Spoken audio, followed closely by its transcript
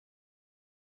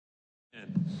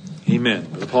Amen.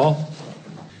 Brother Paul?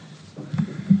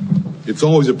 It's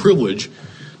always a privilege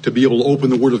to be able to open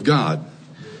the Word of God,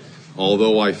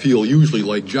 although I feel usually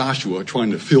like Joshua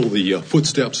trying to fill the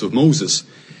footsteps of Moses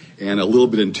and a little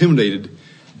bit intimidated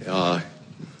to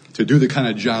do the kind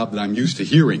of job that I'm used to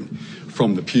hearing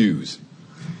from the pews.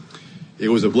 It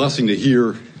was a blessing to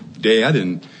hear Dad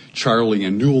and Charlie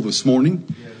and Newell this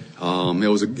morning.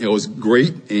 It was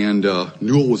great, and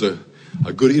Newell was a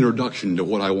good introduction to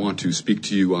what I want to speak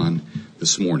to you on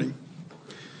this morning.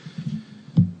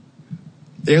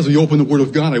 As we open the Word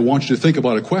of God, I want you to think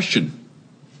about a question.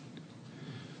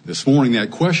 This morning,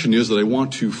 that question is that I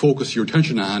want to focus your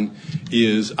attention on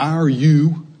is, are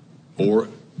you, or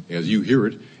as you hear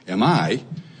it, am I,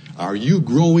 are you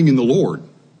growing in the Lord?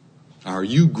 Are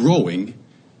you growing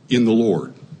in the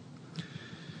Lord?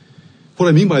 What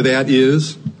I mean by that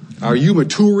is, are you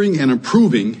maturing and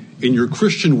improving in your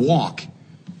Christian walk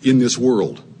in this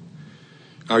world?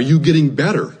 Are you getting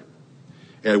better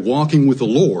at walking with the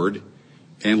Lord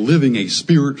and living a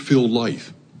Spirit-filled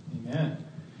life? Amen.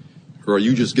 Or are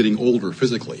you just getting older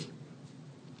physically?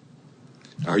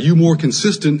 Are you more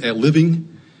consistent at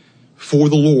living for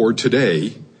the Lord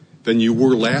today than you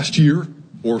were last year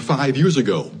or 5 years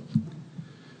ago?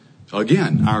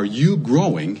 Again, are you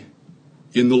growing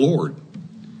in the Lord?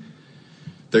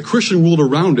 The Christian world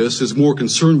around us is more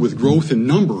concerned with growth in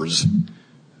numbers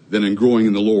than in growing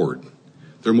in the Lord.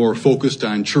 They're more focused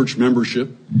on church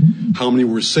membership, how many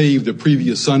were saved the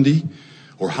previous Sunday,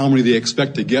 or how many they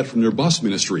expect to get from their bus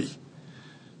ministry.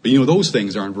 But those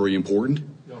things aren't very important.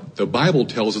 The Bible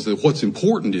tells us that what's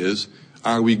important is,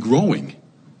 are we growing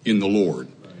in the Lord?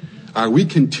 Are we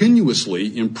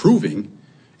continuously improving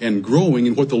and growing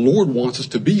in what the Lord wants us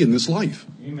to be in this life?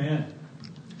 Amen.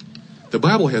 The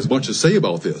Bible has much to say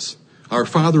about this. Our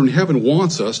Father in heaven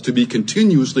wants us to be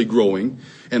continuously growing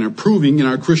and improving in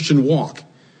our Christian walk.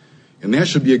 And that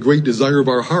should be a great desire of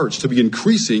our hearts, to be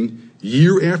increasing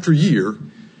year after year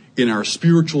in our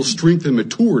spiritual strength and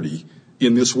maturity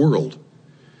in this world.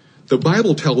 The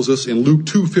Bible tells us in Luke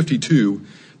 2:52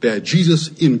 that Jesus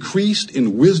increased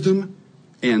in wisdom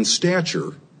and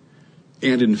stature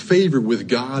and in favor with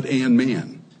God and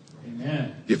man.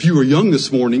 Amen. If you are young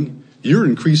this morning, you're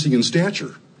increasing in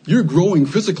stature. You're growing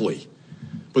physically.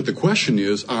 But the question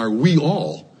is, are we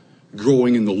all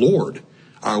growing in the Lord?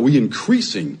 Are we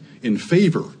increasing in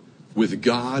favor with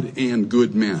God and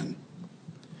good men?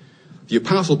 The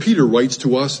Apostle Peter writes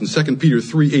to us in 2 Peter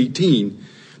 3:18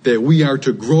 that we are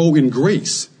to grow in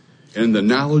grace and in the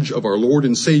knowledge of our Lord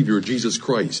and Savior, Jesus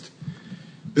Christ.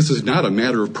 This is not a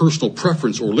matter of personal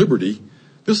preference or liberty.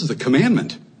 This is a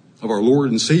commandment of our Lord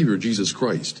and Savior, Jesus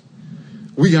Christ.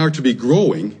 We are to be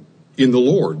growing in the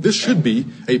Lord. This should be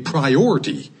a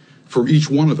priority for each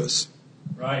one of us.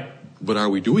 Right. But are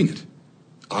we doing it?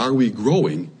 Are we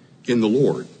growing in the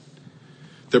Lord?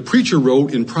 The preacher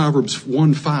wrote in Proverbs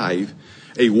 1:5,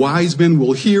 a wise man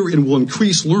will hear and will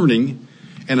increase learning,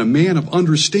 and a man of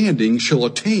understanding shall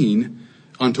attain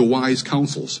unto wise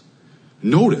counsels.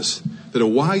 Notice that a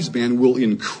wise man will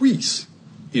increase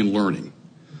in learning.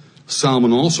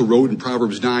 Solomon also wrote in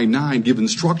Proverbs 9:9, give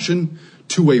instruction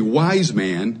to a wise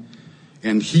man,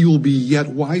 and he will be yet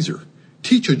wiser.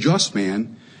 Teach a just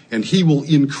man, and he will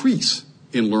increase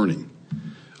in learning.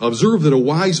 Observe that a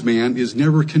wise man is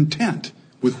never content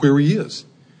with where he is.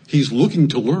 He's looking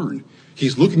to learn.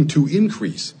 He's looking to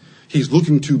increase. He's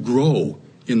looking to grow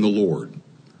in the Lord.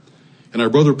 And our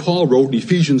brother Paul wrote in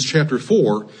Ephesians chapter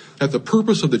 4 that the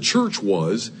purpose of the church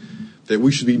was that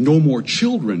we should be no more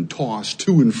children tossed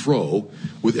to and fro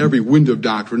with every wind of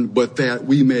doctrine, but that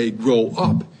we may grow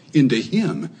up into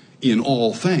him in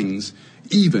all things,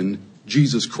 even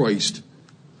Jesus Christ.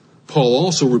 Paul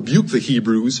also rebuked the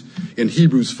Hebrews in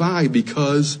Hebrews 5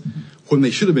 because when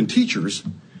they should have been teachers,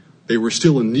 they were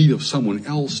still in need of someone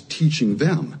else teaching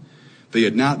them. They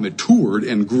had not matured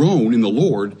and grown in the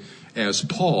Lord as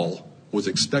Paul was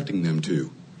expecting them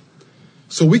to.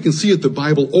 So we can see that the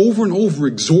Bible over and over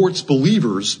exhorts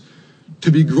believers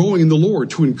to be growing in the Lord,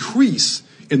 to increase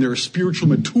in their spiritual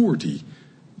maturity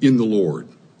in the Lord.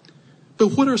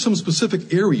 But what are some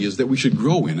specific areas that we should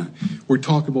grow in? We're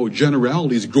talking about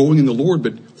generalities, growing in the Lord,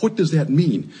 but what does that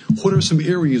mean? What are some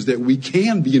areas that we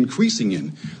can be increasing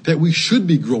in, that we should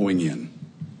be growing in?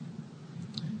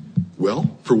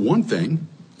 Well, for one thing,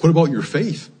 what about your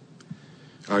faith?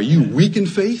 Are you weak in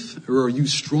faith, or are you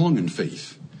strong in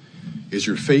faith? Is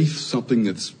your faith something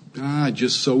that's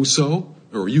just so-so,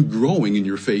 or are you growing in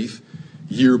your faith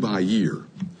year by year?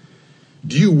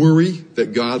 Do you worry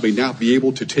that God may not be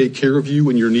able to take care of you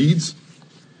and your needs?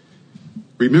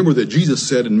 Remember that Jesus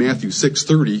said in Matthew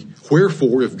 6:30,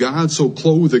 "Wherefore, if God so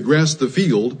clothe the grass of the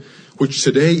field, which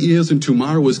today is and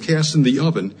tomorrow is cast in the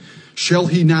oven, shall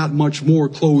he not much more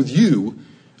clothe you,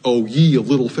 O ye of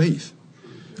little faith?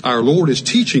 Our Lord is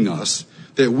teaching us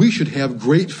that we should have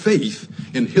great faith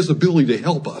in his ability to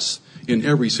help us in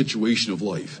every situation of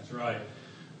life. That's right.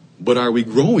 But are we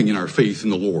growing in our faith in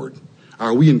the Lord?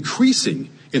 Are we increasing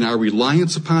in our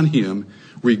reliance upon him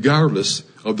regardless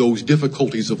of those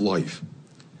difficulties of life?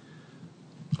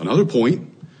 Another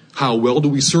point, how well do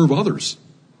we serve others?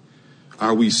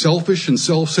 Are we selfish and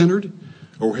self-centered,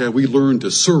 or have we learned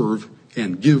to serve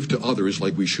and give to others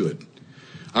like we should?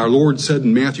 Our Lord said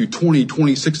in Matthew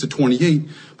 20:26-28,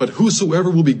 but whosoever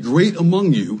will be great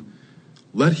among you,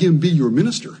 let him be your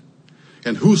minister.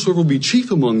 And whosoever will be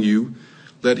chief among you,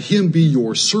 let him be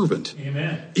your servant.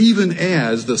 Amen. Even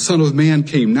as the Son of Man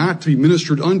came not to be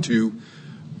ministered unto,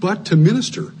 but to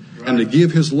minister, and to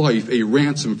give his life a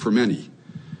ransom for many.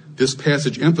 This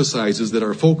passage emphasizes that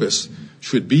our focus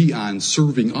should be on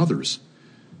serving others.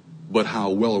 But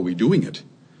how well are we doing it?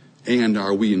 And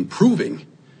are we improving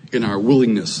in our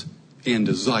willingness and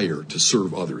desire to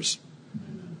serve others?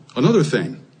 Another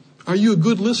thing, are you a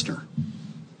good listener?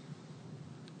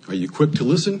 Are you quick to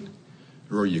listen,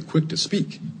 or are you quick to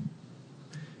speak?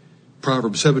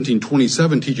 Proverbs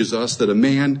 17:27 teaches us that a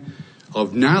man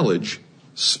of knowledge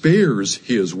spares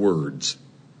his words.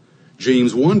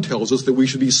 James 1 tells us that we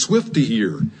should be swift to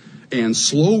hear and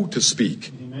slow to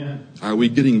speak. Amen. Are we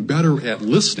getting better at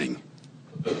listening?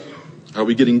 Are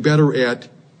we getting better at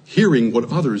hearing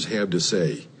what others have to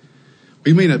say?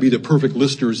 We may not be the perfect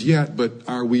listeners yet, but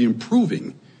are we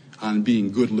improving on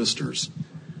being good listeners?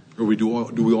 Or do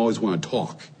we always want to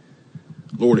talk?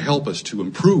 Lord, help us to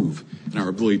improve in our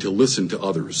ability to listen to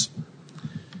others.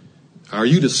 Are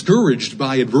you discouraged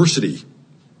by adversity?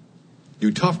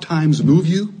 Do tough times move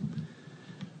you?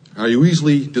 Are you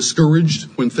easily discouraged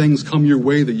when things come your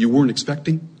way that you weren't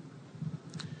expecting?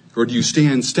 Or do you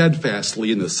stand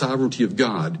steadfastly in the sovereignty of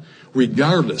God,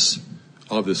 regardless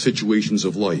of the situations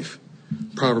of life?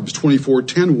 Proverbs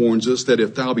 24:10 warns us that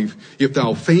if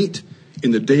thou faint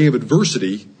in the day of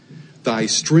adversity, thy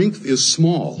strength is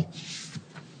small.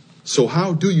 So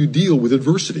how do you deal with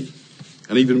adversity?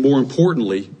 And even more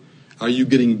importantly, are you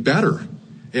getting better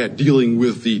at dealing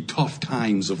with the tough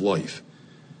times of life?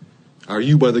 Are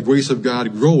you, by the grace of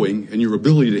God, growing in your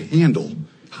ability to handle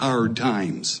hard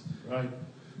times? Right.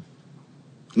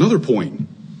 Another point,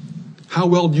 how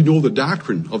well do you know the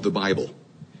doctrine of the Bible?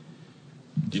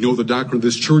 Do you know the doctrine of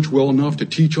this church well enough to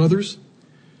teach others?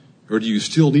 Or do you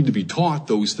still need to be taught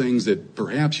those things that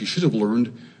perhaps you should have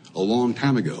learned a long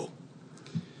time ago?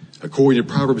 According to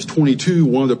Proverbs 22,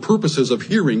 one of the purposes of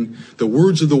hearing the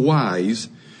words of the wise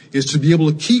is to be able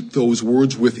to keep those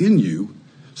words within you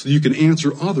so that you can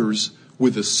answer others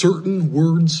with the certain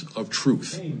words of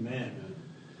truth. Amen.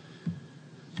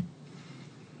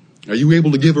 Are you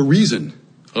able to give a reason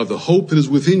of the hope that is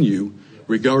within you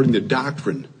regarding the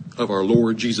doctrine of our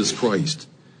Lord Jesus Christ?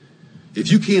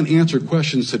 If you can't answer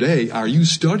questions today, are you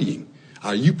studying?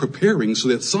 Are you preparing so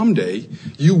that someday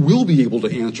you will be able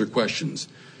to answer questions?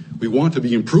 We want to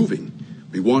be improving.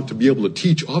 We want to be able to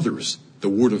teach others the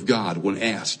Word of God when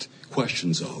asked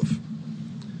questions of.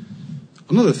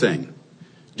 Another thing,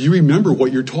 do you remember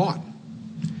what you're taught?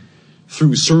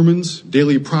 Through sermons,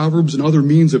 daily proverbs, and other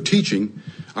means of teaching,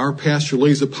 our pastor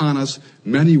lays upon us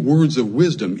many words of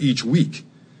wisdom each week.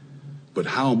 But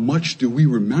how much do we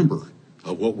remember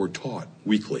of what we're taught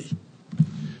weekly?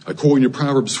 According to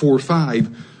Proverbs 4:5,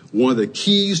 one of the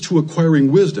keys to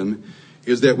acquiring wisdom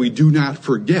is that we do not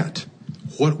forget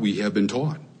what we have been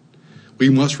taught. We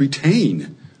must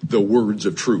retain the words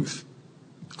of truth.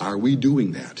 Are we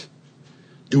doing that?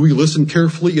 Do we listen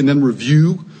carefully and then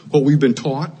review what we've been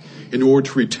taught in order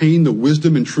to retain the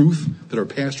wisdom and truth that our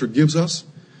pastor gives us?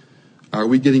 Are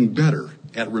we getting better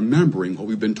at remembering what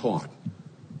we've been taught?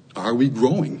 Are we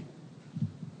growing?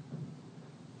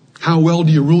 How well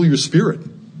do you rule your spirit?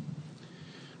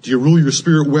 Do you rule your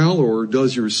spirit well, or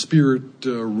does your spirit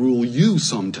rule you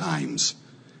sometimes?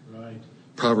 Right.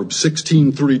 Proverbs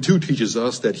 16:32 teaches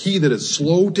us that he that is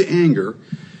slow to anger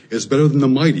is better than the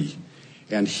mighty,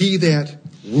 and he that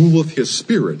ruleth his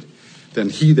spirit than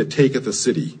he that taketh a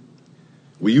city.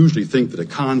 We usually think that a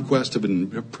conquest of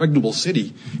an impregnable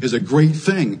city is a great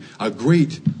thing, a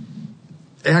great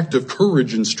act of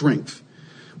courage and strength.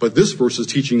 But this verse is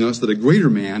teaching us that a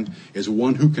greater man is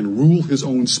one who can rule his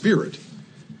own spirit,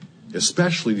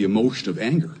 especially the emotion of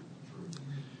anger.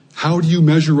 How do you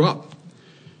measure up?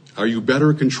 Are you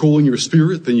better at controlling your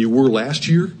spirit than you were last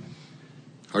year?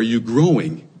 Are you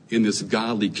growing in this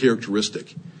godly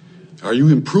characteristic? Are you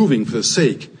improving for the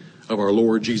sake of our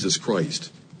Lord Jesus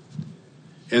Christ?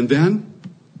 And then,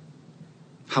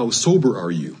 how sober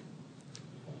are you?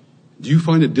 Do you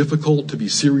find it difficult to be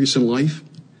serious in life?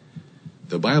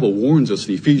 The Bible warns us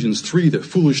in Ephesians 3 that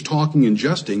foolish talking and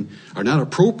jesting are not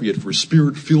appropriate for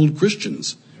Spirit-filled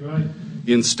Christians. That's right.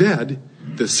 Instead,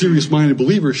 the serious-minded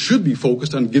believer should be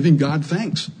focused on giving God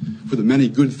thanks for the many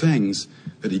good things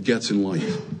that he gets in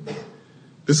life.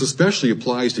 This especially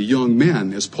applies to young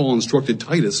men, as Paul instructed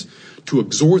Titus to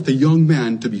exhort the young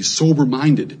men to be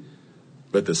sober-minded.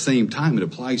 But at the same time, it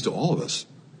applies to all of us.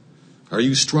 Are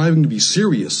you striving to be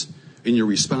serious in your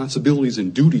responsibilities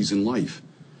and duties in life?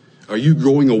 Are you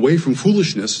growing away from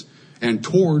foolishness and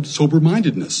toward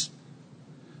sober-mindedness?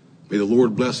 May the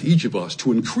Lord bless each of us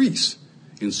to increase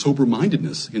in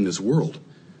sober-mindedness in this world.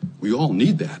 We all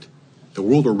need that. The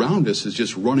world around us is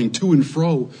just running to and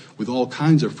fro with all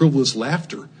kinds of frivolous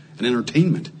laughter and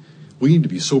entertainment. We need to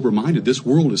be sober-minded. This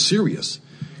world is serious,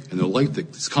 and the life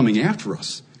that's coming after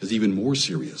us is even more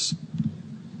serious.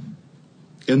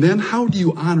 And then, how do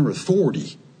you honor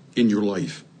authority in your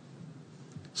life?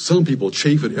 Some people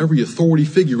chafe at every authority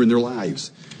figure in their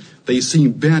lives. They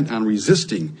seem bent on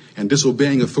resisting and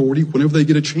disobeying authority whenever they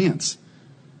get a chance.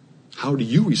 How do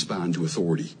you respond to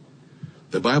authority?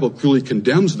 The Bible clearly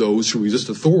condemns those who resist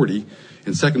authority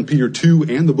in 2 Peter 2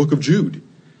 and the book of Jude.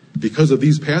 Because of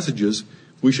these passages,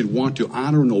 we should want to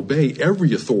honor and obey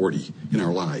every authority in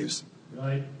our lives.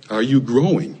 Right. Are you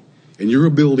growing in your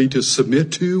ability to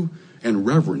submit to and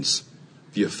reverence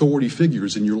the authority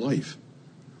figures in your life?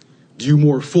 Do you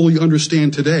more fully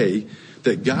understand today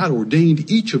that God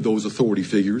ordained each of those authority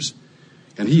figures,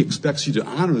 and he expects you to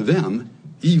honor them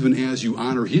even as you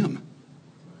honor him?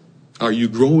 Are you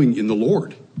growing in the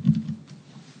Lord?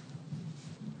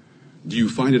 Do you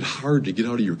find it hard to get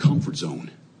out of your comfort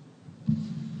zone?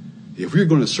 If we're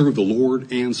going to serve the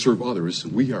Lord and serve others,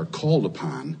 we are called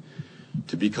upon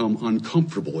to become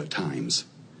uncomfortable at times.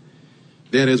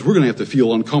 That is, we're going to have to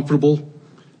feel uncomfortable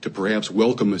to perhaps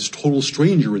welcome a total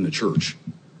stranger in the church,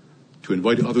 to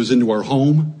invite others into our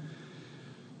home,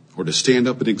 or to stand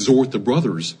up and exhort the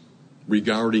brothers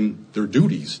regarding their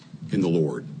duties in the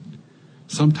Lord.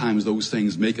 Sometimes those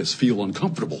things make us feel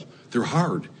uncomfortable. They're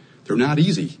hard. They're not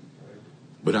easy.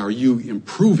 But are you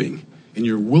improving in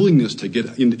your willingness to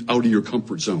get out of your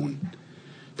comfort zone?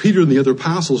 Peter and the other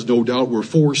apostles, no doubt, were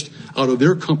forced out of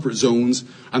their comfort zones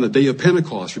on the day of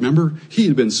Pentecost. Remember, he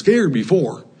had been scared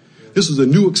before. This was a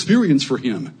new experience for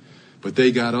him. But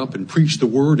they got up and preached the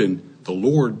word, and the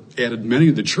Lord added many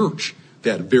to the church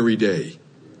that very day.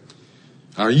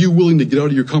 Are you willing to get out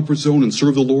of your comfort zone and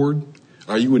serve the Lord?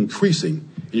 Are you increasing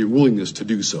in your willingness to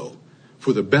do so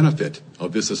for the benefit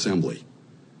of this assembly?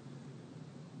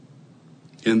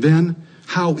 And then,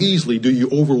 how easily do you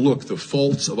overlook the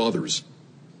faults of others?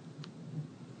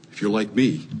 If you're like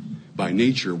me, by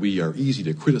nature, we are easy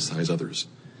to criticize others.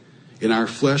 In our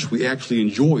flesh, we actually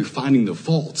enjoy finding the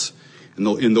faults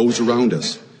in those around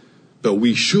us. But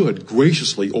we should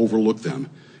graciously overlook them,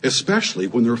 especially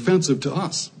when they're offensive to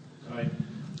us. Right.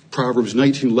 Proverbs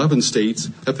 19:11 states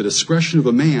that the discretion of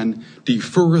a man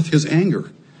deferreth his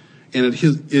anger, and it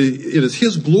is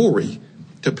his glory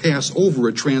to pass over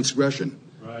a transgression.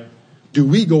 Right. Do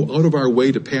we go out of our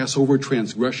way to pass over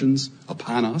transgressions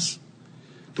upon us?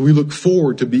 Do we look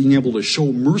forward to being able to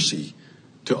show mercy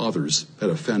to others that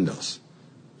offend us?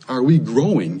 Are we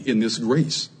growing in this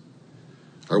grace?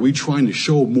 Are we trying to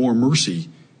show more mercy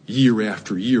year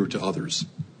after year to others?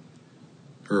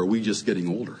 Or are we just getting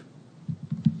older?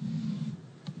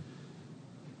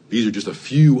 These are just a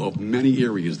few of many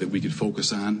areas that we could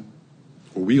focus on,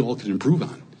 or we all can improve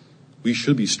on. We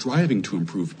should be striving to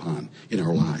improve upon in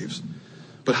our lives.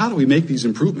 But how do we make these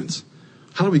improvements?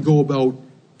 How do we go about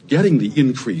getting the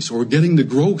increase or getting the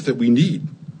growth that we need?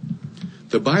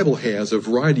 The Bible has a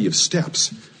variety of steps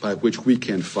by which we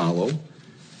can follow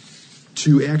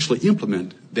to actually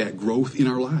implement that growth in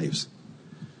our lives.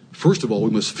 First of all, we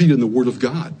must feed in the Word of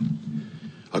God.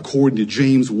 According to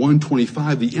James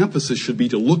 1:25, the emphasis should be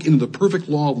to look into the perfect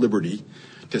law of liberty,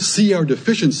 to see our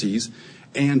deficiencies,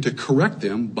 and to correct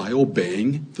them by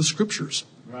obeying the Scriptures.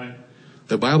 Right.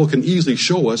 The Bible can easily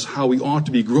show us how we ought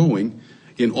to be growing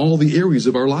in all the areas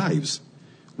of our lives.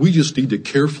 We just need to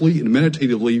carefully and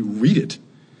meditatively read it,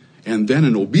 and then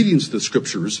in obedience to the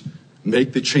Scriptures,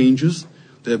 make the changes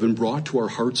that have been brought to our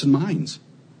hearts and minds.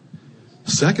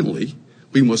 Secondly,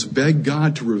 we must beg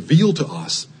God to reveal to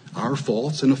us our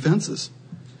faults and offenses.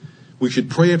 We should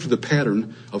pray after the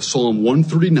pattern of Psalm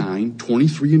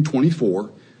 139:23 and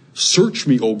 24, "Search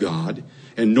me, O God,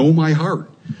 and know my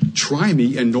heart. Try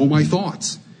me and know my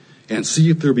thoughts, and see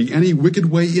if there be any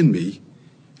wicked way in me,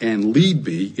 and lead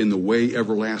me in the way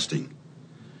everlasting."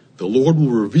 The Lord will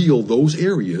reveal those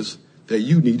areas that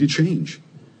you need to change.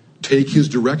 Take his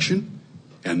direction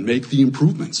and make the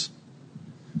improvements.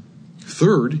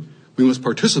 Third, we must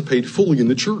participate fully in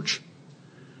the church.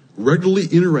 Regularly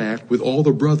interact with all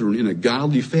the brethren in a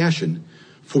godly fashion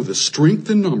for the strength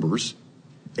in numbers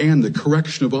and the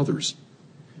correction of others.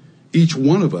 Each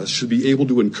one of us should be able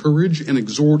to encourage and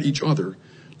exhort each other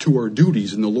to our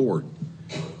duties in the Lord.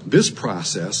 This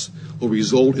process will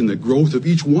result in the growth of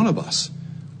each one of us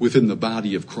within the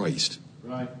body of Christ.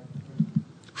 Right.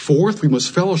 Fourth, we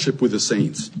must fellowship with the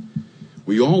saints.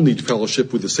 We all need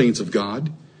fellowship with the saints of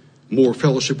God. More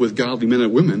fellowship with godly men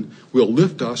and women will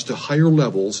lift us to higher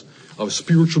levels of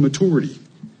spiritual maturity.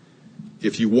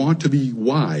 If you want to be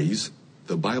wise,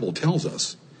 the Bible tells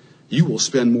us, you will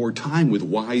spend more time with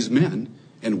wise men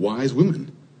and wise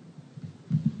women.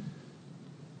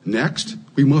 Next,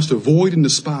 we must avoid and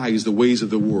despise the ways of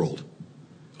the world.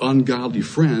 Ungodly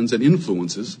friends and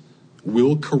influences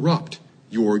will corrupt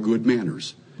your good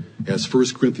manners. As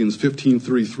 1 Corinthians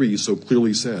 15:33 so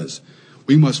clearly says,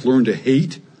 we must learn to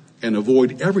hate and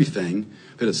avoid everything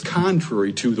that is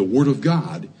contrary to the Word of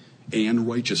God and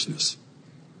righteousness.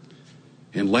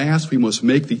 And last, we must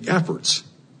make the efforts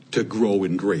to grow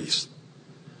in grace.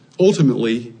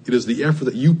 Ultimately, it is the effort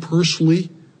that you personally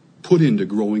put into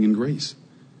growing in grace.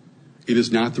 It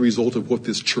is not the result of what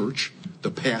this church,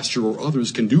 the pastor, or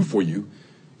others can do for you.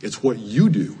 It's what you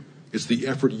do. It's the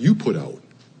effort you put out.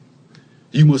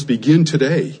 You must begin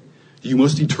today. You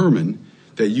must determine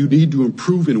that you need to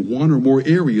improve in one or more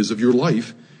areas of your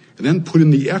life and then put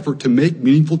in the effort to make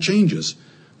meaningful changes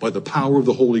by the power of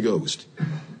the Holy Ghost.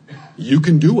 You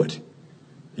can do it.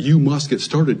 You must get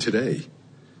started today.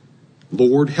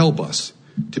 Lord, help us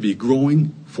to be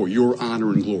growing for your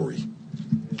honor and glory.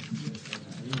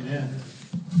 Amen.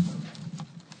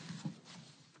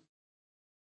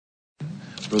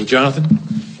 Brother Jonathan?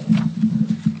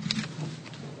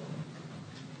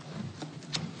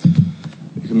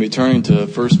 You can be turning to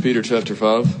 1 Peter chapter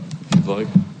 5, if you'd like.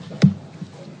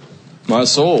 My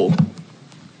soul,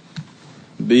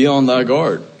 be on thy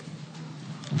guard.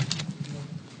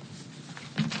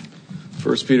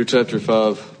 1 Peter chapter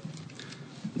 5,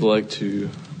 I'd like to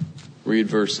read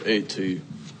verse 8 to you.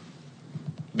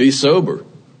 Be sober.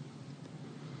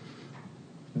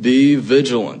 Be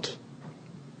vigilant.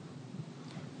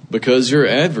 Because your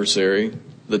adversary,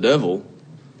 the devil,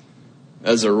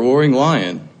 as a roaring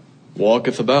lion,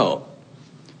 walketh about,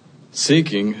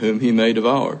 seeking whom he may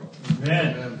devour.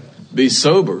 Amen. Be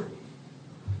sober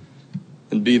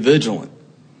and be vigilant.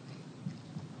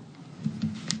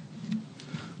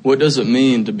 What does it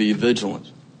mean to be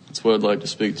vigilant? That's what I'd like to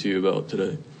speak to you about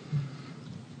today.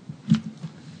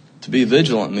 To be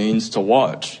vigilant means to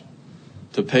watch,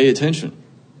 to pay attention,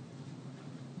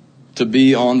 to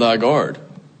be on thy guard,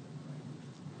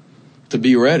 to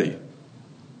be ready,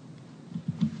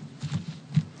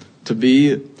 to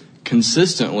be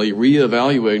consistently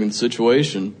reevaluating the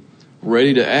situation,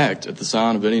 ready to act at the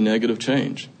sign of any negative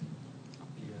change.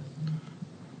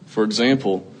 For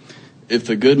example, if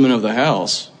the goodman of the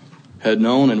house had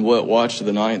known in what watch of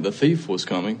the night the thief was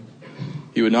coming,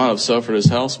 he would not have suffered his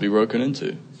house to be broken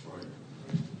into.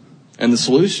 And the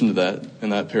solution to that, in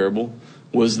that parable,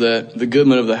 was that the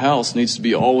goodman of the house needs to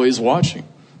be always watching,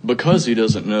 because he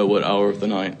doesn't know what hour of the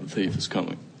night the thief is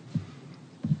coming.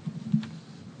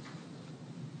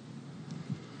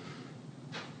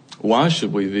 Why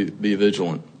should we be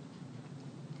vigilant?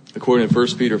 According to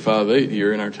 1 Peter 5:8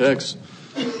 here in our text,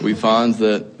 we find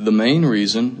that the main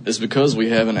reason is because we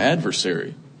have an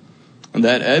adversary. And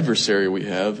that adversary we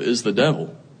have is the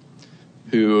devil,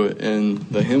 who, in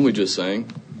the hymn we just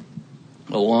sang,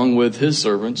 along with his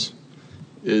servants,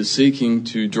 is seeking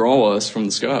to draw us from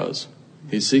the skies.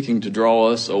 He's seeking to draw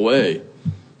us away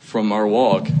from our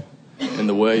walk in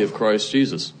the way of Christ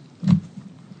Jesus.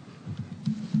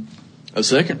 A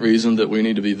second reason that we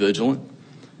need to be vigilant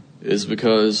is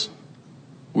because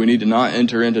we need to not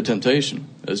enter into temptation.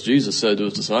 As Jesus said to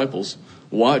his disciples,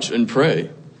 watch and pray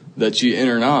that ye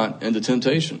enter not into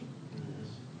temptation.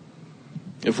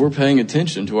 If we're paying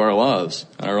attention to our lives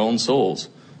and our own souls,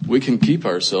 we can keep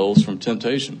ourselves from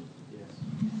temptation.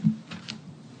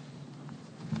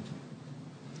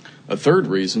 A third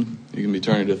reason, you can be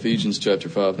turning to Ephesians chapter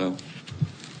 5 now.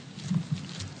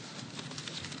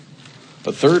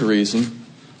 A third reason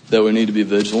that we need to be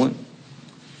vigilant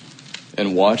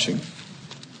and watching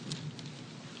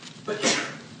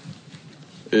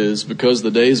is because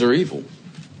the days are evil.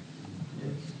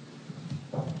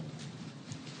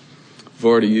 I've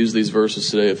already used these verses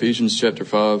today, Ephesians chapter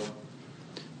 5,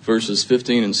 verses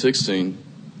 15 and 16,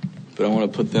 but I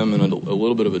want to put them in a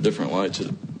little bit of a different light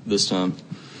this time.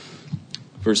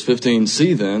 Verse 15,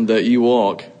 see then that ye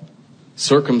walk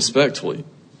circumspectly,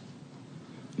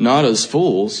 not as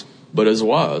fools, but as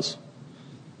wise,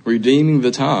 redeeming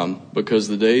the time because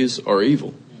the days are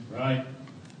evil. Right.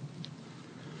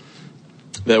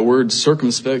 That word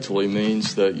circumspectly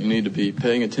means that you need to be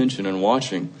paying attention and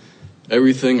watching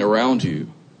everything around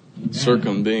you.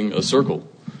 Circum being a circle.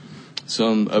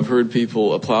 I've heard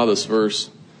people apply this verse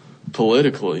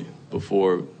politically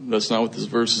before. That's not what this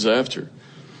verse is after.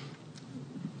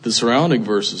 The surrounding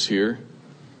verses here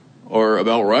are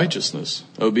about righteousness,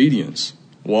 obedience,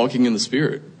 walking in the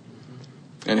Spirit,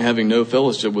 and having no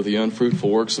fellowship with the unfruitful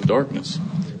works of darkness.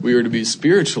 We are to be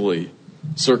spiritually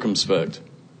circumspect.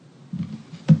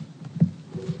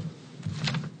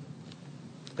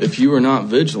 If you are not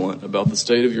vigilant about the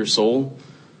state of your soul,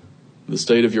 the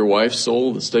state of your wife's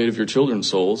soul, the state of your children's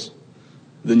souls,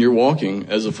 then you're walking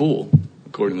as a fool,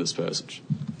 according to this passage.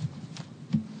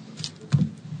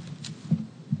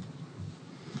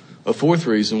 A fourth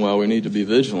reason why we need to be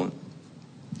vigilant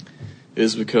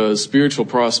is because spiritual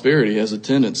prosperity has a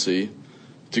tendency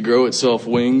to grow itself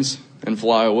wings and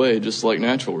fly away just like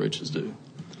natural riches do.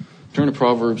 Turn to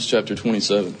Proverbs chapter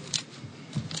 27.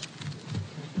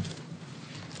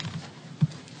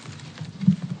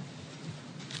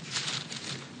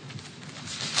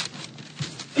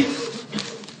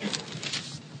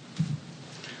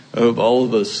 I hope all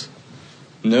of us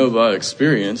know by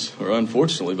experience, or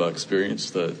unfortunately by experience,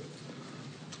 that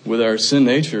with our sin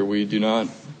nature, we do not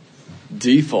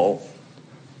default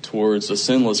towards a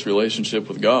sinless relationship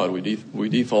with God. We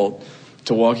default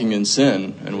to walking in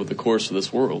sin and with the course of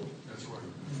this world.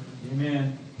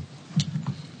 Amen.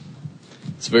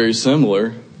 It's very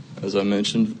similar, as I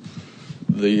mentioned,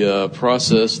 the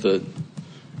process that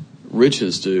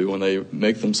riches do when they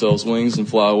make themselves wings and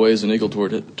fly away as an eagle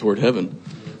toward heaven.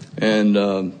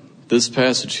 And this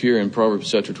passage here in Proverbs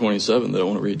chapter 27 that I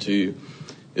want to read to you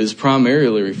is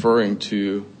primarily referring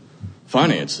to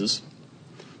finances.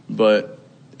 But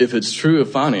if it's true of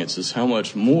finances, how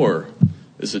much more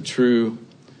is it true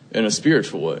in a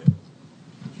spiritual way?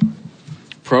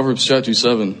 Proverbs chapter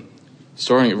 7,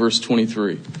 starting at verse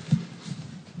 23.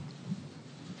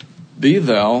 Be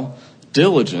thou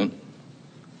diligent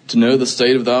to know the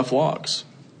state of thy flocks,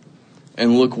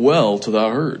 and look well to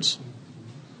thy herds.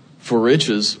 For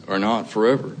riches are not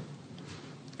forever,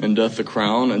 and doth the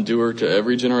crown endure to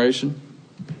every generation?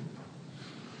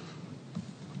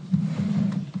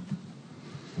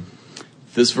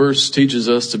 This verse teaches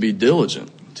us to be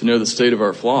diligent, to know the state of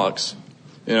our flocks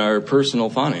in our personal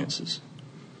finances.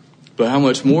 But how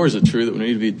much more is it true that we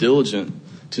need to be diligent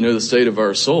to know the state of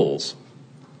our souls?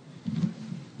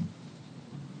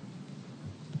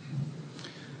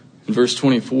 In verse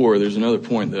 24, there's another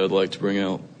point that I'd like to bring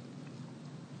out.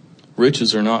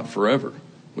 Riches are not forever.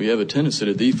 We have a tendency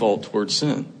to default towards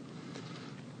sin.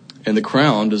 And the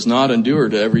crown does not endure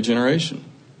to every generation.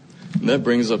 And that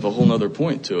brings up a whole other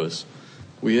point to us.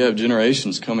 We have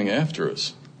generations coming after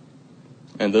us.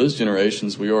 And those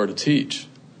generations we are to teach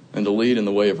and to lead in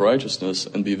the way of righteousness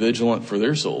and be vigilant for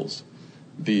their souls.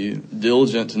 Be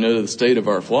diligent to know the state of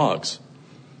our flocks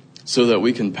so that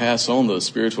we can pass on those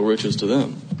spiritual riches to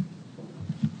them.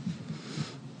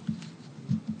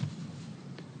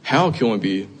 How can we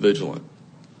be vigilant?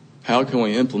 How can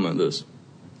we implement this?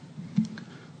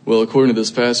 Well, according to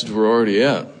this passage we're already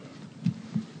at,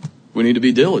 we need to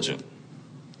be diligent.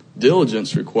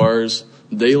 Diligence requires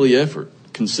daily effort,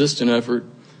 consistent effort,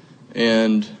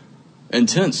 and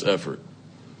intense effort.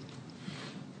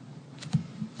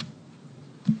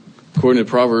 According to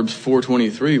Proverbs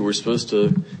 4:23, we're supposed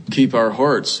to keep our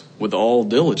hearts with all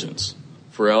diligence,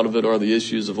 for out of it are the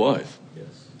issues of life.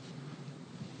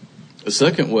 A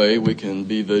second way we can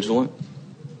be vigilant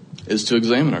is to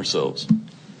examine ourselves.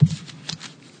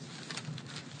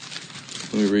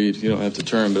 Let me read. You don't have to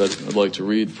turn, but I'd like to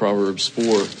read Proverbs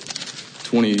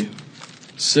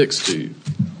 4:26 to you.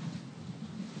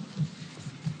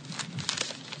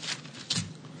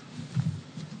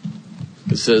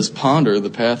 It says, ponder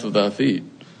the path of thy feet,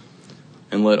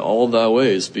 and let all thy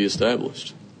ways be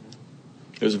established.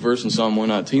 There's a verse in Psalm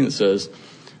 119 that says,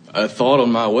 I thought on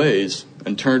my ways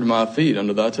and turned my feet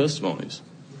unto thy testimonies.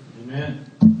 Amen.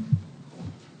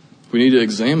 We need to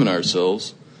examine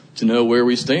ourselves to know where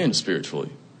we stand spiritually.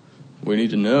 We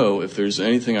need to know if there's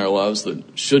anything in our lives that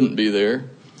shouldn't be there,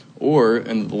 or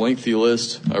in the lengthy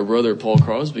list our brother Paul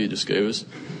Crosby just gave us,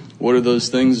 what are those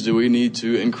things do we need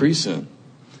to increase in?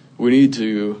 We need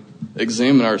to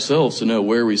examine ourselves to know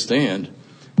where we stand,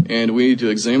 and we need to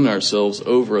examine ourselves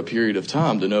over a period of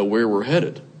time to know where we're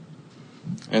headed.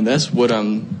 And that's what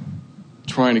I'm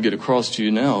trying to get across to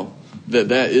you now,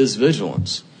 that is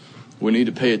vigilance. We need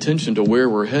to pay attention to where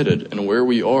we're headed and where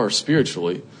we are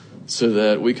spiritually so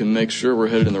that we can make sure we're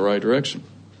headed in the right direction.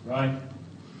 Right.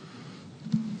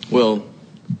 Well,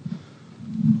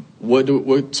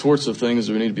 What sorts of things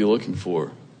do we need to be looking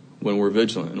for when we're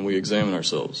vigilant and we examine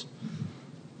ourselves?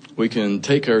 We can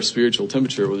take our spiritual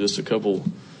temperature with just a couple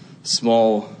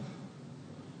small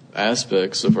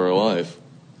aspects of our life.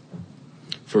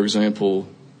 For example,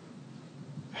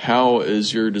 how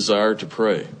is your desire to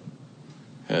pray?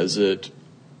 Has it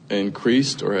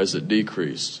increased or has it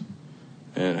decreased?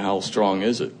 And how strong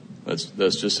is it?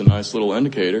 That's just a nice little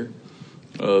indicator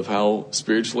of how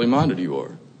spiritually minded you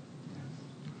are.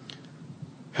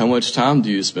 How much time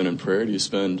do you spend in prayer? Do you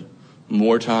spend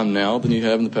more time now than you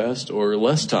have in the past, or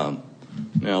less time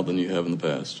now than you have in the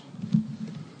past?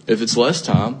 If it's less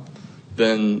time,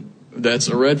 then that's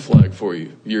a red flag for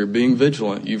you. You're being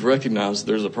vigilant. You've recognized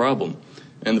there's a problem.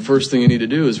 And the first thing you need to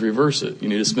do is reverse it. You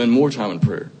need to spend more time in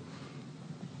prayer.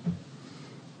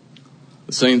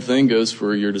 The same thing goes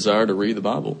for your desire to read the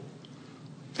Bible.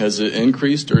 Has it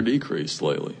increased or decreased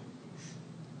lately?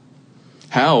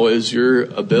 How is your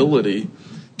ability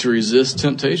to resist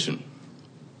temptation?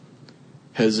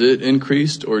 Has it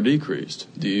increased or decreased?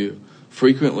 Do you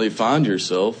frequently find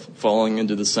yourself falling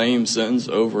into the same sins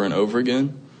over and over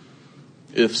again?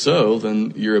 If so,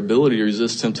 then your ability to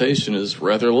resist temptation is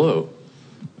rather low.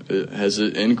 Has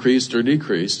it increased or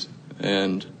decreased?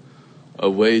 And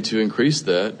a way to increase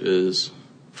that is,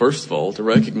 first of all, to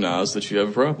recognize that you have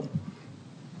a problem.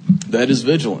 That is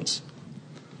vigilance.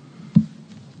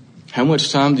 How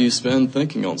much time do you spend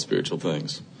thinking on spiritual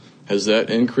things? Has that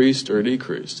increased or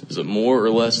decreased? Is it more or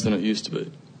less than it used to be?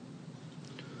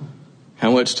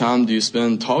 How much time do you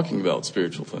spend talking about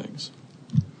spiritual things?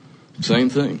 Same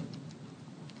thing.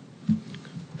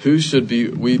 Who should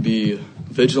we be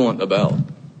vigilant about?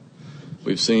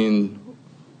 We've seen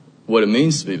what it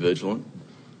means to be vigilant.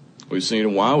 We've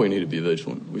seen why we need to be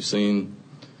vigilant. We've seen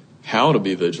how to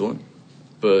be vigilant.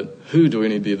 But who do we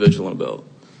need to be vigilant about?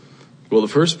 Well, the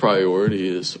first priority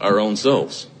is our own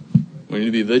selves. We need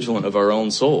to be vigilant of our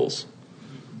own souls.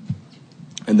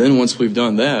 And then once we've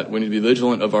done that, we need to be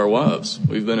vigilant of our wives.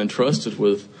 We've been entrusted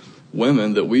with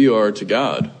women that we are to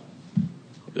God.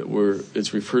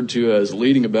 It's referred to as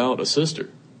leading about a sister.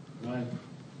 Right.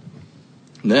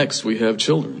 Next, we have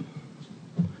children.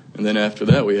 And then after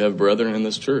that, we have brethren in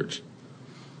this church.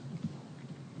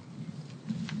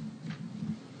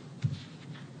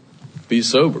 Be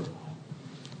sober.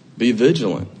 Be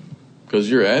vigilant. Because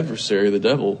your adversary, the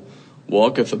devil,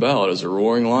 walketh about as a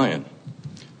roaring lion,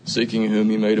 seeking whom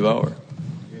he may devour.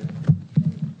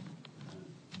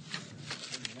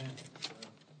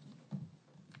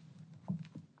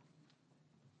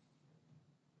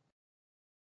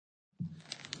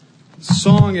 This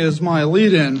song is my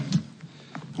lead-in.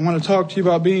 I want to talk to you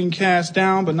about being cast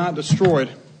down but not destroyed.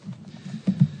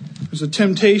 There's a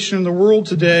temptation in the world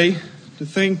today to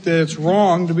think that it's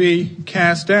wrong to be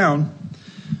cast down.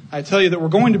 I tell you that we're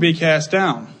going to be cast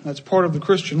down. That's part of the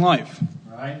Christian life.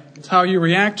 Right. It's how you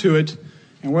react to it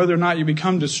and whether or not you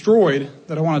become destroyed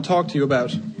that I want to talk to you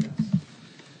about.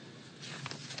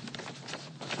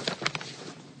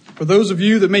 For those of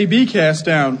you that may be cast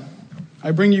down,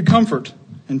 I bring you comfort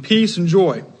and peace and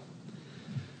joy.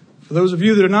 For those of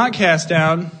you that are not cast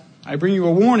down, I bring you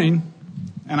a warning,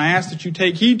 and I ask that you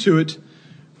take heed to it,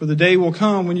 for the day will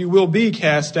come when you will be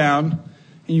cast down,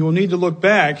 and you will need to look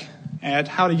back at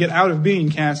how to get out of being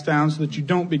cast down so that you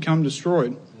don't become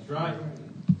destroyed. That's right.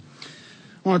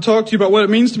 I want to talk to you about what it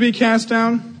means to be cast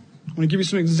down. I want to give you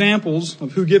some examples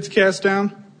of who gets cast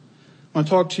down. I want to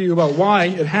talk to you about why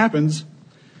it happens,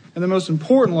 and then most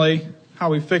importantly, how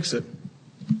we fix it.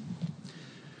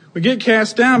 We get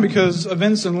cast down because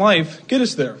events in life get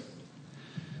us there.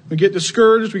 We get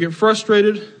discouraged, we get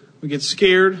frustrated, we get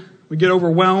scared, we get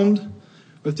overwhelmed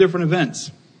with different events.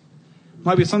 It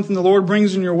might be something the Lord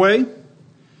brings in your way. It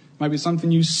might be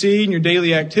something you see in your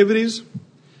daily activities. It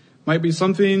might be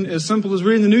something as simple as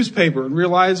reading the newspaper and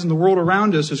realizing the world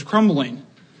around us is crumbling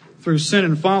through sin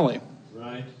and folly.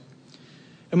 Right.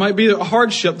 It might be a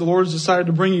hardship the Lord has decided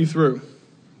to bring you through.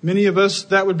 Many of us,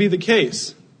 that would be the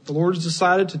case. The Lord has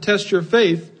decided to test your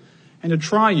faith and to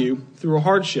try you through a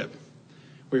hardship.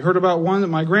 We heard about one that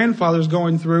my grandfather's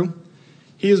going through.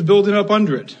 He is building up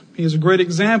under it. He is a great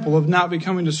example of not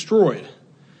becoming destroyed.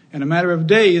 In a matter of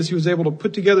days, he was able to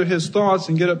put together his thoughts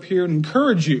and get up here and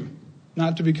encourage you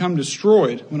not to become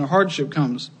destroyed when a hardship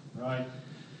comes. Right.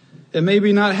 It may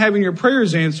be not having your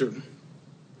prayers answered.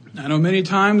 I know many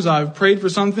times I've prayed for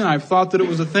something. I've thought that it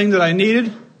was the thing that I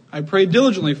needed. I prayed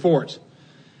diligently for it.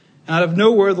 And out of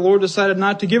nowhere, the Lord decided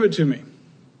not to give it to me.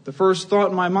 The first thought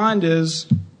in my mind is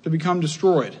to become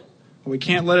destroyed. We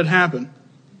can't let it happen.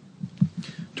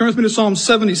 Turn with me to Psalm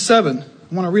 77.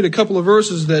 I want to read a couple of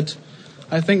verses that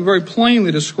I think very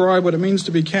plainly describe what it means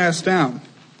to be cast down.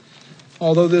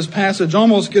 although this passage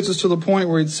almost gets us to the point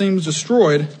where it seems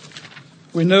destroyed,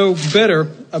 we know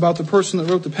better about the person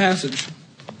that wrote the passage.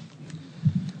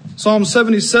 Psalm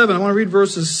 77, I want to read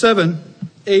verses 7,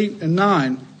 8, and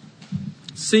 9.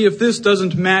 See if this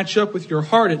doesn't match up with your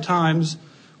heart at times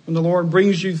when the Lord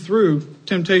brings you through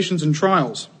temptations and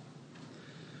trials.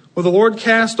 Will the Lord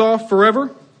cast off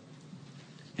forever?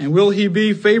 And will he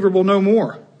be favorable no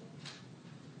more?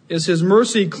 Is his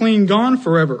mercy clean gone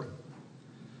forever?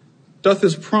 Doth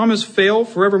his promise fail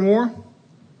forevermore?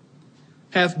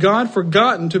 Hath God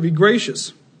forgotten to be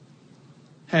gracious?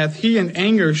 Hath he in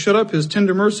anger shut up his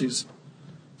tender mercies?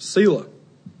 Selah.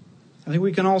 I think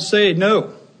we can all say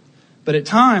no. But at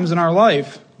times in our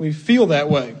life, we feel that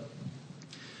way.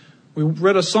 We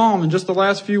read a psalm in just the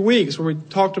last few weeks where we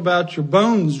talked about your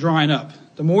bones drying up,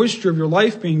 the moisture of your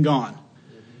life being gone.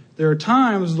 There are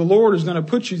times the Lord is going to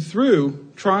put you through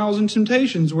trials and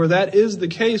temptations where that is the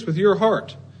case with your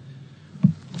heart.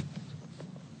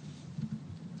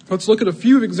 Let's look at a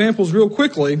few examples real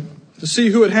quickly to see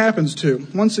who it happens to.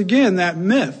 Once again, that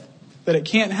myth that it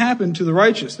can't happen to the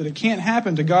righteous, that it can't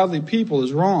happen to godly people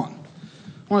is wrong.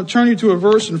 I want to turn you to a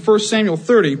verse in 1 Samuel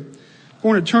 30. I'm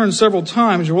going to turn several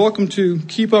times. You're welcome to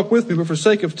keep up with me, but for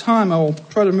sake of time, I will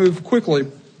try to move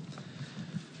quickly.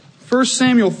 1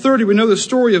 Samuel 30, we know the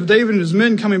story of David and his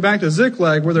men coming back to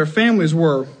Ziklag where their families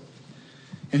were.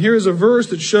 And here is a verse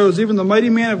that shows even the mighty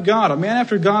man of God, a man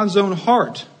after God's own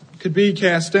heart, could be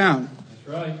cast down.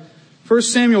 That's right. 1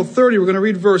 Samuel 30, we're going to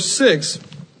read verse 6.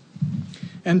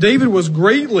 And David was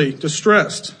greatly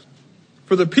distressed,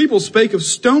 for the people spake of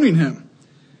stoning him,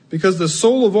 because the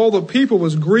soul of all the people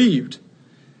was grieved,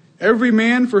 every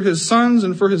man for his sons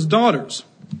and for his daughters.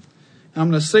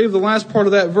 I'm going to save the last part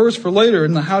of that verse for later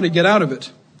in the how to get out of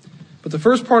it. But the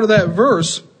first part of that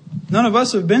verse, none of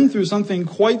us have been through something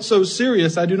quite so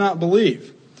serious, I do not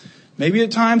believe. Maybe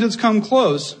at times it's come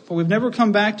close, but we've never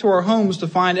come back to our homes to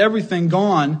find everything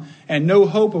gone and no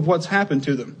hope of what's happened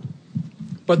to them.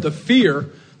 But the fear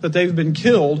that they've been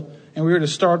killed, and we are to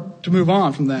start to move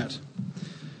on from that.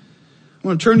 I'm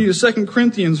going to turn you to 2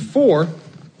 Corinthians 4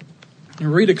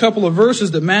 and read a couple of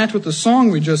verses that match with the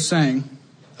song we just sang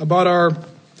about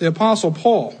the Apostle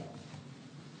Paul.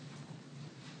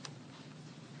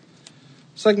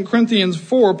 2 Corinthians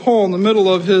 4, Paul, in the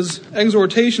middle of his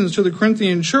exhortations to the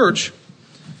Corinthian church,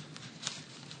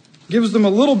 gives them a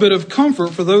little bit of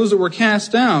comfort for those that were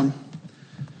cast down.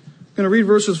 I'm going to read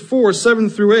verses 4, 7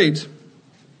 through 8.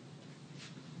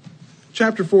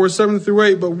 Chapter 4, 7 through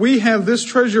 8. But we have this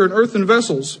treasure in earthen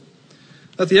vessels,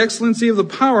 that the excellency of the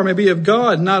power may be of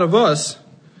God, not of us.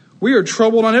 We are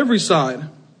troubled on every side,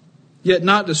 yet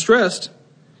not distressed.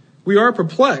 We are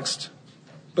perplexed,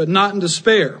 but not in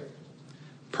despair.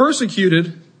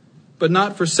 Persecuted, but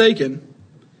not forsaken.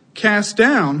 Cast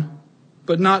down,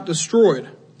 but not destroyed.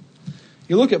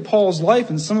 You look at Paul's life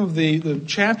and some of the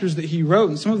chapters that he wrote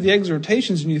and some of the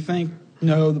exhortations, and you think,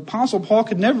 no, the Apostle Paul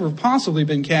could never have possibly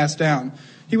been cast down.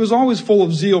 He was always full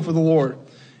of zeal for the Lord.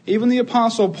 Even the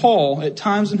Apostle Paul, at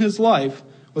times in his life,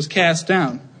 was cast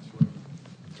down.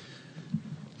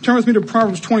 Turn with me to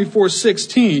Proverbs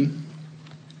 24:16,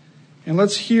 and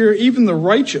let's hear even the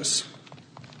righteous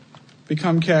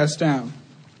become cast down.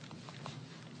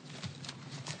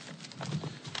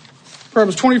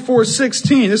 Proverbs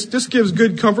 24:16. This gives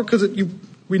good comfort because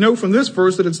we know from this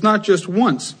verse that it's not just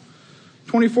once.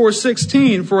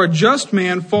 24:16. For a just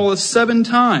man falleth 7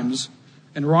 times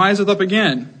and riseth up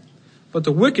again, but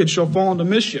the wicked shall fall into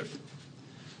mischief.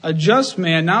 A just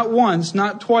man, not once,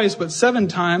 not twice, but 7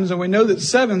 times, and we know that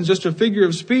 7 is just a figure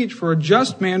of speech, for a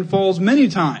just man falls many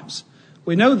times.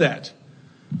 We know that.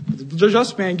 The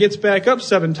just man gets back up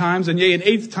 7 times, and yea, an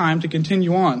 8th time to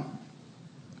continue on.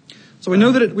 So we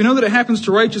know that it happens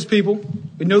to righteous people.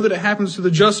 We know that it happens to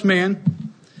the just man.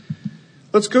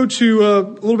 Let's go to a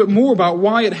little bit more about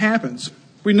why it happens.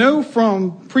 We know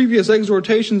from previous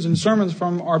exhortations and sermons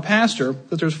from our pastor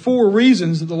that there's 4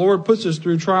 reasons that the Lord puts us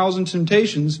through trials and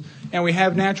temptations, and we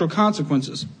have natural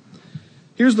consequences.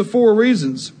 Here's the 4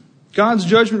 reasons. God's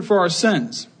judgment for our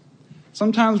sins.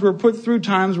 Sometimes we're put through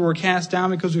times where we're cast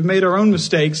down because we've made our own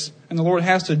mistakes, and the Lord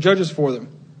has to judge us for them.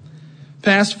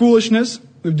 Past foolishness.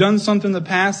 We've done something in the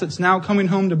past that's now coming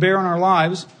home to bear on our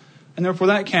lives, and therefore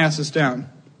that casts us down.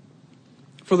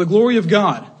 For the glory of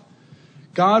God.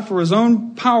 God, for his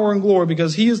own power and glory,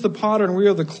 because he is the potter and we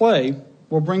are the clay,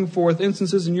 will bring forth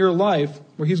instances in your life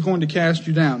where he's going to cast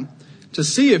you down to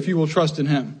see if you will trust in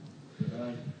him.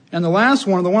 And the last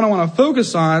one, the one I want to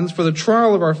focus on, is for the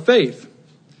trial of our faith.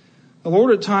 The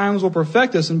Lord at times will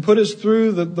perfect us and put us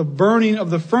through the burning of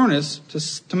the furnace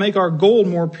to make our gold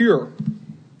more pure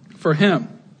for him.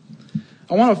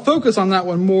 I want to focus on that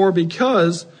one more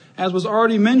because, as was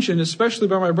already mentioned, especially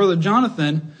by my brother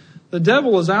Jonathan, the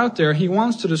devil is out there. He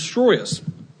wants to destroy us.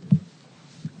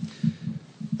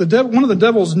 One of the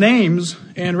devil's names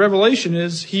in Revelation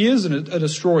is he is a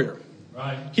destroyer.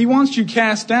 Right. He wants you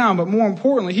cast down, but more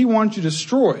importantly, he wants you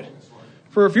destroyed.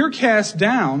 For if you're cast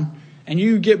down and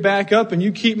you get back up and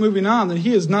you keep moving on, then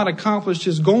he has not accomplished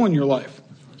his goal in your life.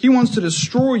 He wants to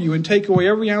destroy you and take away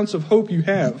every ounce of hope you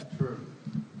have. True.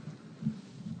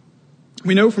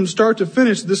 We know from start to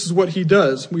finish this is what he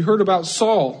does. We heard about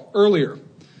Saul earlier.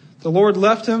 The Lord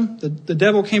left him, the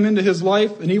devil came into his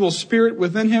life, an evil spirit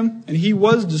within him, and he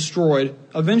was destroyed,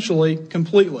 eventually,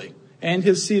 completely, and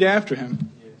his seed after him.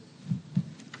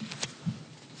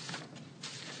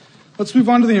 Let's move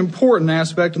on to the important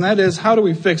aspect, and that is, how do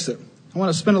we fix it? I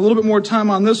want to spend a little bit more time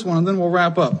on this one, and then we'll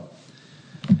wrap up.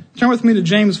 Turn with me to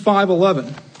James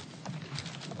 5:11.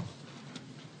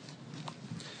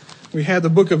 We had the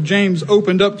book of James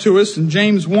opened up to us, and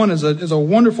James 1 is a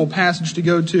wonderful passage to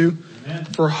go to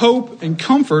for hope and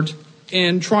comfort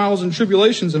in trials and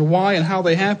tribulations and why and how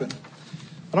they happen.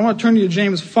 But I want to turn you to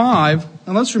James 5,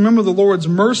 and let's remember the Lord's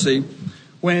mercy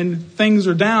when things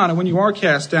are down and when you are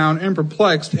cast down and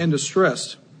perplexed and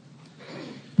distressed.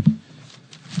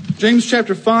 James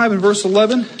chapter 5 and verse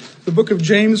 11, the book of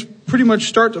James, pretty much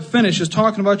start to finish, is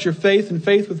talking about your faith and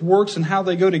faith with works and how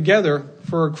they go together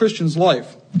for a Christian's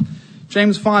life.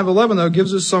 James 5:11, though,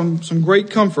 gives us some great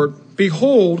comfort.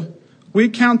 Behold, we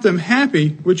count them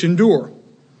happy which endure.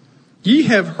 Ye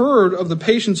have heard of the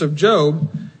patience of Job,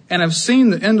 and have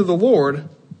seen the end of the Lord,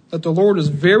 that the Lord is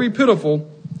very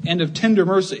pitiful and of tender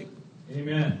mercy.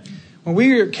 Amen. When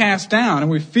we are cast down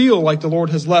and we feel like the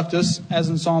Lord has left us, as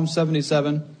in Psalm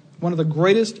 77, one of the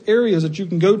greatest areas that you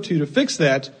can go to fix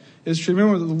that is to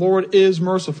remember that the Lord is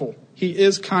merciful. He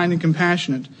is kind and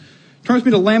compassionate. Turn with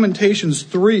me to Lamentations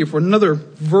 3 for another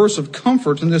verse of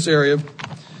comfort in this area.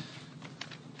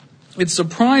 It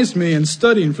surprised me in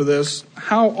studying for this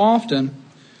how often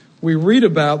we read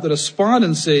about the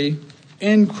despondency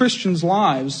in Christians'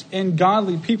 lives, in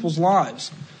godly people's lives.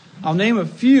 I'll name a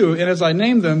few, and as I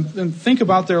name them, then think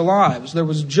about their lives. There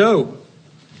was Job.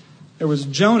 There was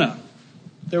Jonah.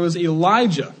 There was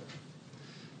Elijah.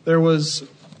 There was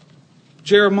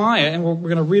Jeremiah, and we're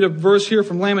going to read a verse here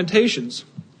from Lamentations.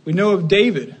 We know of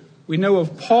David. We know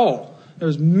of Paul.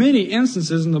 There's many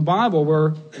instances in the Bible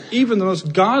where even the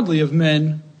most godly of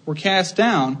men were cast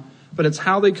down, but it's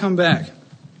how they come back.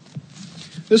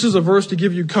 This is a verse to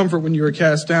give you comfort when you are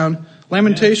cast down.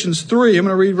 Lamentations 3, I'm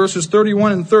going to read verses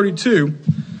 31 and 32.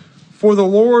 For the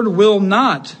Lord will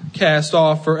not cast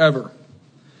off forever.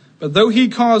 But though he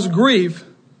cause grief,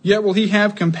 yet will he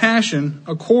have compassion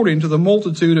according to the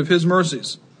multitude of his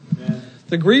mercies. Amen.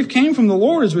 The grief came from the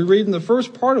Lord, as we read in the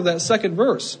first part of that second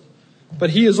verse. But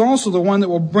he is also the one that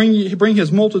will bring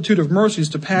his multitude of mercies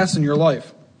to pass in your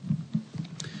life.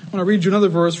 I want to read you another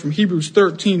verse from Hebrews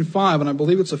 13:5, and I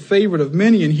believe it's a favorite of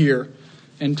many in here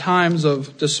in times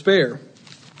of despair.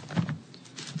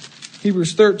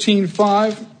 Hebrews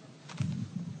 13:5.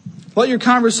 Let your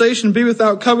conversation be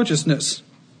without covetousness,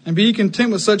 and be ye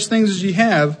content with such things as ye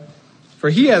have. For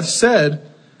he hath said,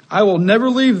 I will never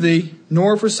leave thee,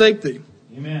 nor forsake thee.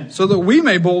 Amen. So that we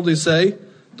may boldly say,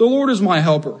 the Lord is my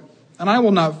helper, and I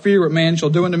will not fear what man shall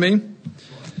do unto me.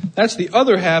 That's the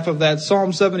other half of that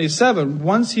Psalm 77.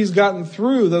 Once he's gotten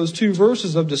through those two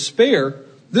verses of despair,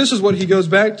 this is what he goes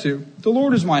back to. The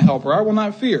Lord is my helper, I will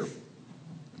not fear.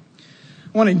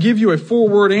 I want to give you a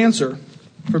 4-word answer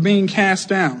for being cast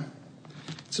down.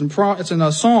 It's in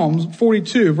Psalms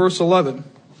 42, verse 11.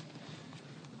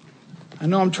 I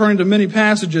know I'm turning to many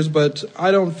passages, but I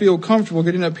don't feel comfortable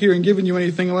getting up here and giving you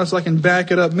anything unless I can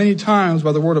back it up many times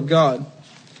by the Word of God.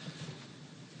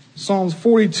 Psalms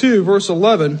 42, verse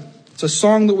 11. It's a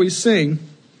song that we sing,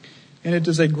 and it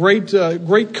is a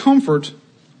great comfort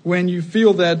when you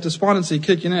feel that despondency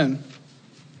kicking in.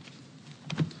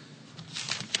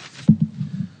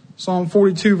 Psalm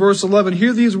 42, verse 11.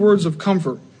 Hear these words of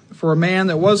comfort for a man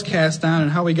that was cast down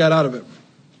and how he got out of it.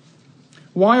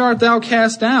 Why art thou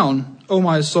cast down, O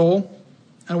my soul?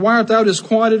 And why art thou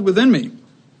disquieted within me?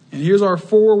 And here's our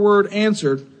 4-word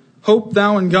answer. Hope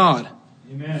thou in God.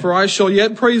 Amen. For I shall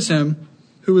yet praise him,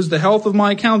 who is the health of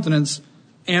my countenance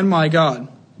and my God.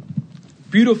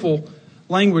 Beautiful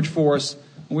language for us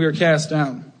when we are cast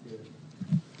down.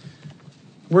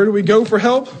 Where do we go for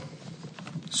help?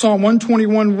 Psalm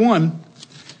 121:1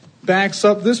 backs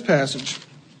up this passage.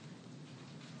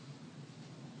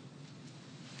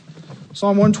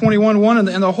 Psalm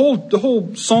 121:1 and the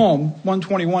whole Psalm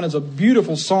 121 is a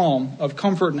beautiful psalm of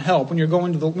comfort and help when you're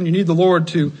when you need the Lord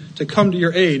to come to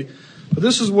your aid. But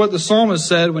this is what the psalmist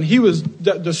said when he was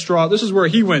distraught. This is where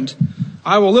he went.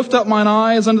 I will lift up mine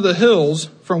eyes unto the hills,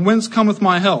 from whence cometh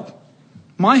my help.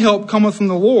 My help cometh from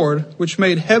the Lord, which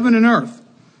made heaven and earth.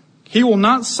 He will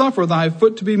not suffer thy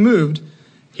foot to be moved.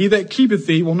 He that keepeth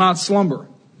thee will not slumber.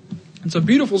 It's a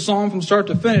beautiful psalm from start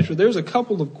to finish, but there's a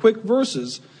couple of quick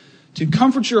verses to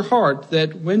comfort your heart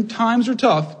that when times are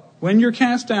tough, when you're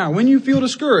cast down, when you feel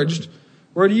discouraged,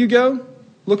 where do you go?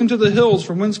 Look into the hills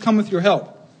from whence cometh your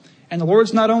help. And the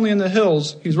Lord's not only in the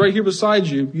hills, He's right here beside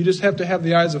you. You just have to have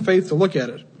the eyes of faith to look at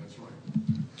it. That's right.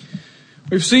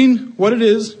 We've seen what it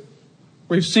is.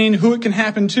 We've seen who it can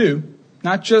happen to.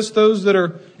 Not just those that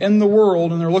are in the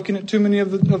world and they're looking at too many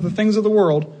of the things of the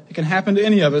world. It can happen to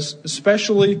any of us,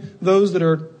 especially those that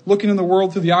are looking in the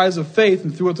world through the eyes of faith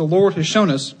and through what the Lord has shown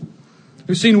us.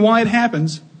 We've seen why it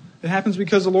happens. It happens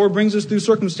because the Lord brings us through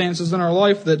circumstances in our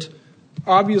life that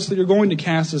obviously are going to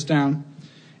cast us down.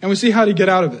 And we see how to get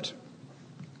out of it.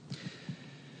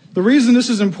 The reason this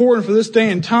is important for this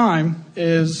day and time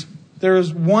is there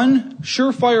is one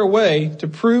surefire way to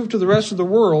prove to the rest of the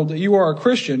world that you are a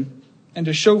Christian and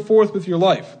to show forth with your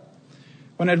life.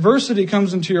 When adversity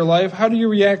comes into your life, how do you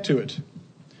react to it?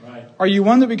 Right. Are you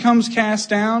one that becomes cast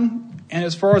down and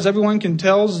as far as everyone can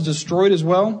tell is destroyed as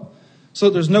well, so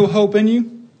that there's no hope in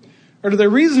you? Or do the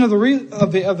reason of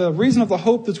the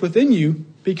hope that's within you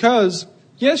because,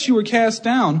 yes, you were cast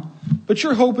down, but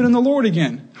you're hoping in the Lord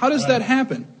again? How does that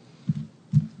happen?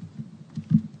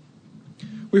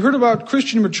 We heard about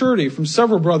Christian maturity from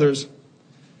several brothers.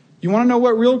 You want to know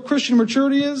what real Christian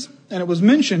maturity is? And it was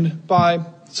mentioned by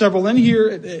several in here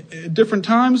at different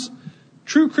times.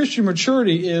 True Christian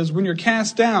maturity is when you're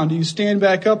cast down, do you stand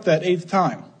back up that 8th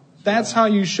time? That's how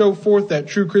you show forth that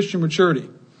true Christian maturity.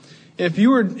 If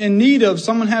you are in need of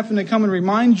someone having to come and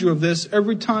remind you of this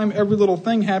every time every little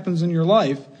thing happens in your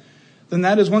life, then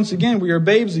that is once again, we are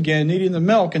babes again, needing the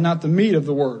milk and not the meat of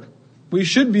the word. We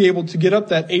should be able to get up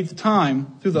that 8th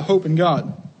time through the hope in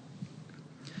God.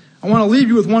 I want to leave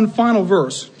you with one final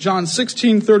verse, John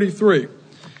 16:33.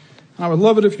 I would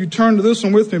love it if you turn to this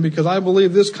one with me because I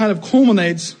believe this kind of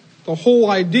culminates the whole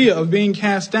idea of being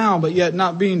cast down but yet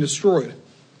not being destroyed.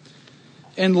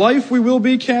 In life we will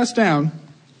be cast down,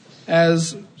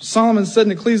 as Solomon said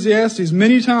in Ecclesiastes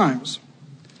many times.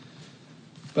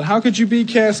 But how could you be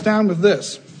cast down with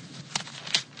this?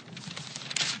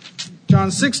 John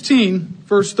 16,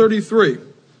 verse 33.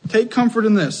 Take comfort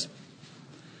in this.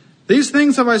 These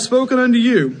things have I spoken unto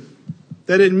you,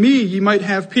 that in me ye might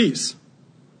have peace.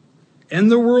 In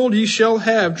the world ye shall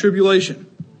have tribulation.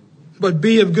 But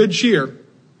be of good cheer.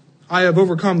 I have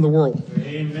overcome the world.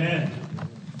 Amen.